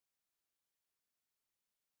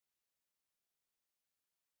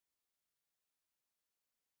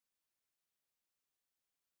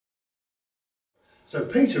So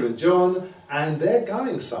Peter and John, and they're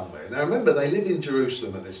going somewhere. Now remember, they live in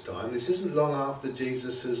Jerusalem at this time. This isn't long after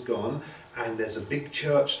Jesus has gone, and there's a big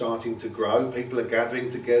church starting to grow. People are gathering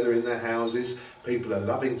together in their houses. People are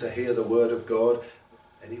loving to hear the word of God.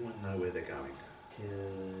 Anyone know where they're going? To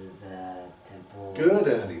the temple. Good,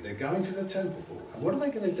 Ernie. They're going to the temple. And what are they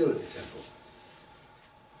going to do at the temple?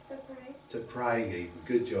 To pray. To pray, Eden.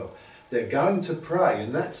 Good job. They're going to pray,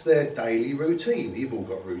 and that's their daily routine. You've all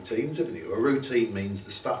got routines, haven't you? A routine means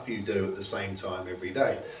the stuff you do at the same time every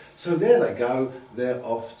day. So there they go. They're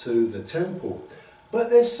off to the temple. But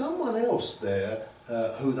there's someone else there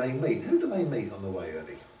who they meet. Who do they meet on the way,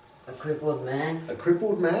 Ernie? A crippled man. A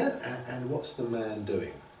crippled man? And what's the man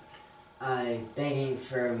doing? Begging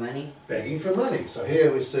for money. Begging for money. So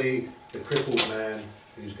here we see the crippled man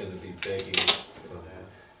who's going to be begging for money.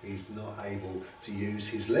 He's not able to use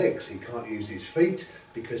his legs. He can't use his feet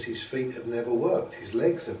because his feet have never worked. His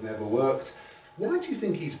legs have never worked. Why do you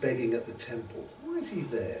think he's begging at the temple? Why is he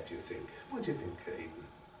there, do you think? Why do you think, Eden?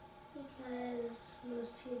 Because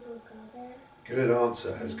most people go there. Good answer.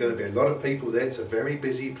 There's going to be a lot of people there. It's a very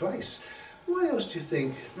busy place. Why else do you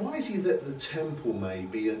think? Why is he at the temple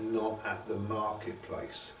maybe and not at the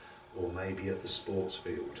marketplace or maybe at the sports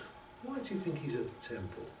field? Why do you think he's at the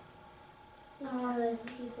temple? Because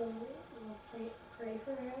people will pray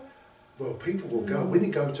for him. Well, people will go. When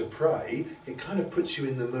you go to pray, it kind of puts you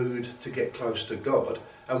in the mood to get close to God.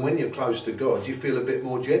 And when you're close to God, you feel a bit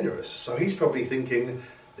more generous. So he's probably thinking,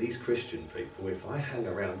 these Christian people, if I hang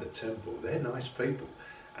around the temple, they're nice people.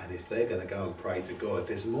 And if they're going to go and pray to God,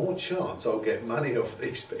 there's more chance I'll get money off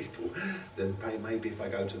these people than maybe if I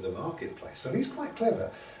go to the marketplace. So he's quite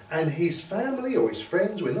clever. And his family or his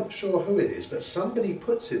friends, we're not sure who it is, but somebody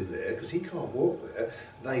puts him there because he can't walk there.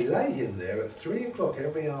 They lay him there at 3 o'clock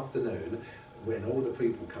every afternoon when all the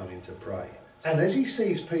people come in to pray. And as he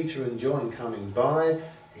sees Peter and John coming by,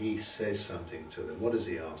 he says something to them. What does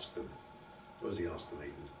he ask them? What does he ask them,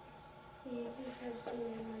 Eden?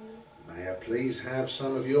 May I please have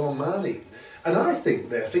some of your money? And I think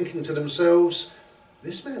they're thinking to themselves,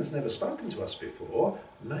 this man's never spoken to us before.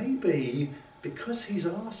 Maybe because he's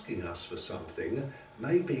asking us for something,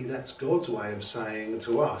 maybe that's God's way of saying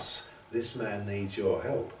to us, this man needs your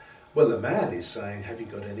help. Well, the man is saying, have you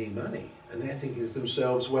got any money? And they're thinking to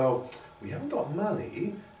themselves, well, we haven't got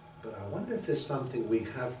money, but I wonder if there's something we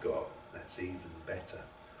have got that's even better.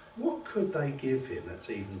 What could they give him that's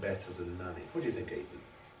even better than money? What do you think, Eden?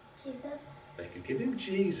 Jesus. They could give him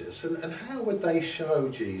Jesus. And how would they show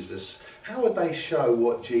Jesus? How would they show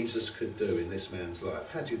what Jesus could do in this man's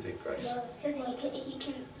life? How do you think, Grace? Because he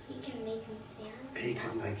can make him stand. He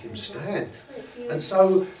can make him stand. And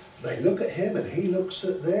so they look at him and he looks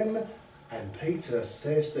at them, and Peter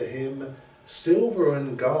says to him, silver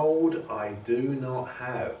and gold I do not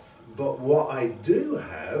have, but what I do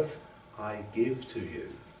have I give to you.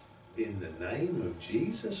 In the name of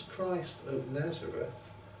Jesus Christ of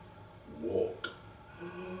Nazareth, walk.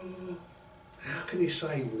 How can you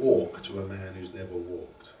say walk to a man who's never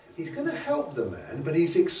walked? He's going to help the man, but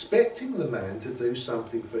he's expecting the man to do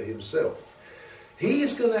something for himself. He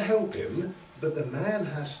is going to help him, but the man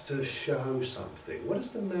has to show something. What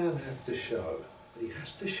does the man have to show? He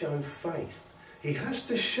has to show faith. He has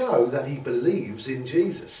to show that he believes in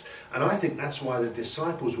Jesus. And I think that's why the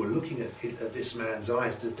disciples were looking at this man's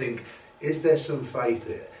eyes to think, is there some faith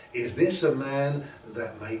here? Is this a man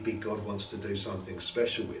that maybe God wants to do something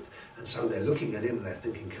special with? And so they're looking at him and they're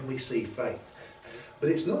thinking, can we see faith? But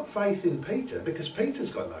it's not faith in Peter, because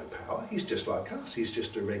Peter's got no power. He's just like us. He's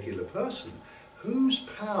just a regular person. Whose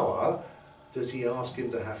power does he ask him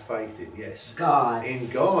to have faith in? Yes. God. In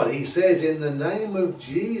God. He says, in the name of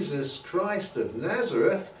Jesus Christ of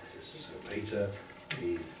Nazareth. So Peter,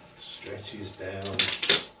 he stretches down.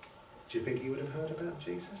 Do you think he would have heard about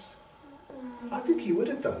Jesus? I think he would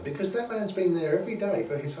have done, because that man's been there every day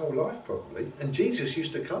for his whole life probably, and Jesus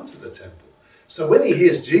used to come to the temple. So when he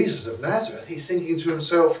hears Jesus of Nazareth, he's thinking to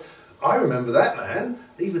himself, I remember that man,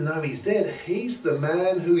 even though he's dead, he's the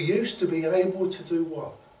man who used to be able to do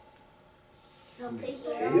what?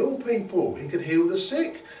 Heal people. He could heal the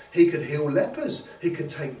sick. He could heal lepers. He could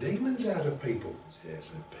take demons out of people. Yeah,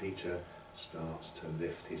 so Peter starts to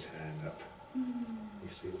lift his hand up. You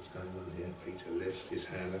see what's going on here? Peter lifts his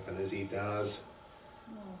hand up, and as he does,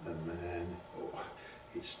 the man,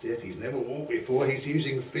 it's stiff. He's never walked before. He's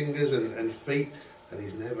using fingers and feet that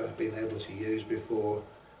he's never been able to use before.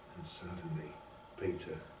 And suddenly,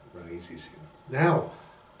 Peter raises him. Now,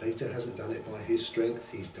 Peter hasn't done it by his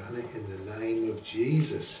strength. He's done it in the name of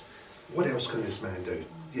Jesus. What else can this man do?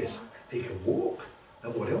 Yes, he can walk.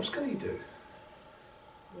 And what else can he do?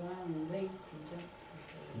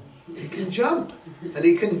 He can jump, and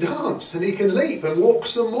he can dance, and he can leap and walk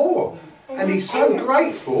some more. And he's so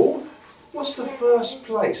grateful. What's the first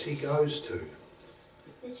place he goes to?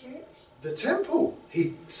 The church? The temple.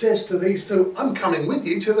 He says to these two, I'm coming with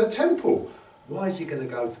you to the temple. Why is he going to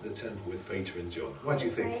go to the temple with Peter and John? What do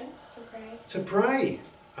you think? To pray. To pray.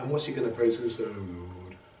 And what's he going to pray? He's going to say, oh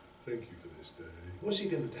Lord, thank you for this day. What's he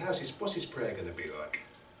going to? What's his prayer going to be like?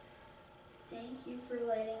 Thank you for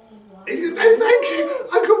letting me walk. He's going to say, thank you,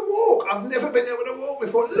 I can walk. I've never been able to walk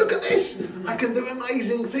before. Look at this. I can do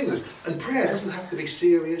amazing things. And prayer doesn't have to be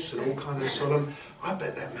serious and all kind of solemn. I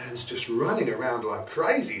bet that man's just running around like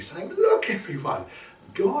crazy saying, look everyone,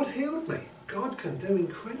 God healed me. God can do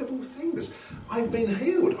incredible things. I've been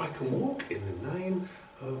healed. I can walk in the name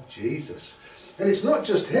of Jesus. And it's not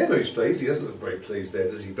just him who's pleased. He doesn't look very pleased there,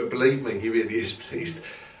 does he? But believe me, he really is pleased.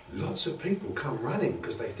 Lots of people come running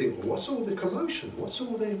because they think, well, what's all the commotion? What's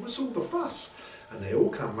all the fuss? And they all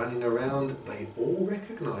come running around. They all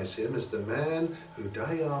recognise him as the man who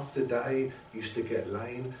day after day used to get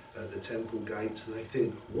lame at the temple gates. And they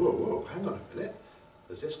think, whoa, hang on a minute.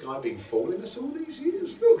 Has this guy been fooling us all these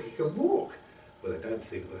years? Look, he can walk. Well, they don't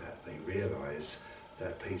think that. They realise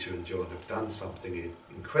that Peter and John have done something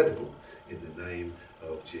incredible in the name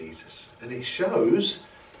of Jesus. And it shows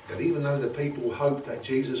that even though the people hoped that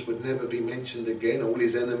Jesus would never be mentioned again, all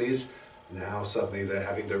his enemies, now suddenly they're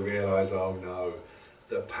having to realise, oh no,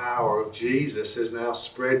 the power of Jesus has now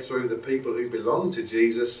spread through the people who belong to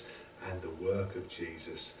Jesus, and the work of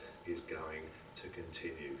Jesus is going to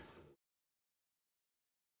continue.